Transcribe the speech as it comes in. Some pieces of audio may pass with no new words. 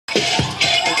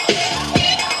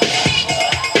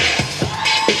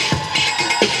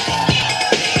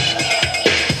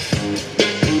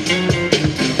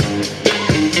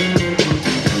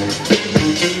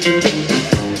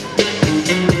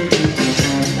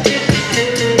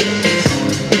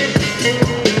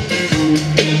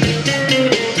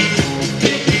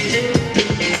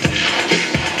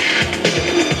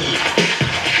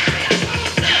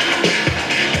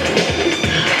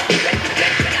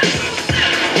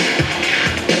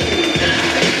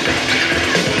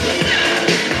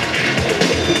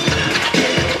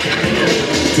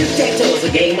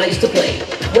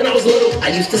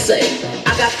to say.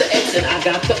 I got the X and I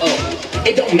got the O.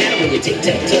 It don't matter when you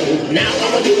tic-tac-toe. Now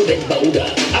I'm a little bit bolder.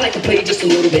 I like to play just a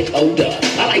little bit older.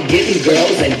 I like getting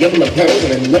girls and giving them pearls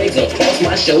and then legs across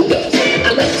my shoulders.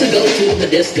 I love to go to the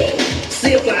disco.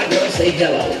 See a fly girl say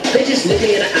hello. They just look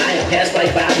me in the eye and pass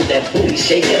right by with that booty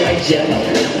shaking like jello.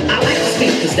 I like to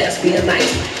speak cause that's being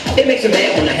nice. It makes me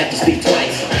mad when I have to speak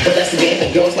twice. But that's the game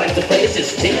that girls like to play. It's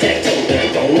just tic-tac-toe.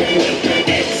 They're going away.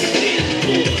 X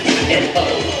and O.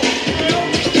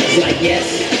 It's like yes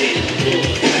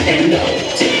and no.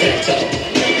 Tic-tac-toe.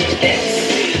 X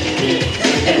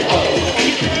and O.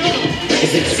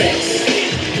 Is it sex?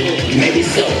 Maybe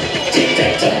so.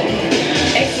 Tic-tac-toe.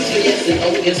 X is for yes and O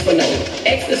is for no.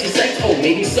 X is for sex, oh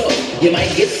maybe so. You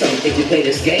might get some if you play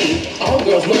this game. All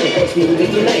girls know the first move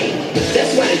in your name.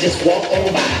 That's why they just walk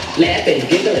on by, laughing,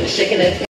 giggling, shaking that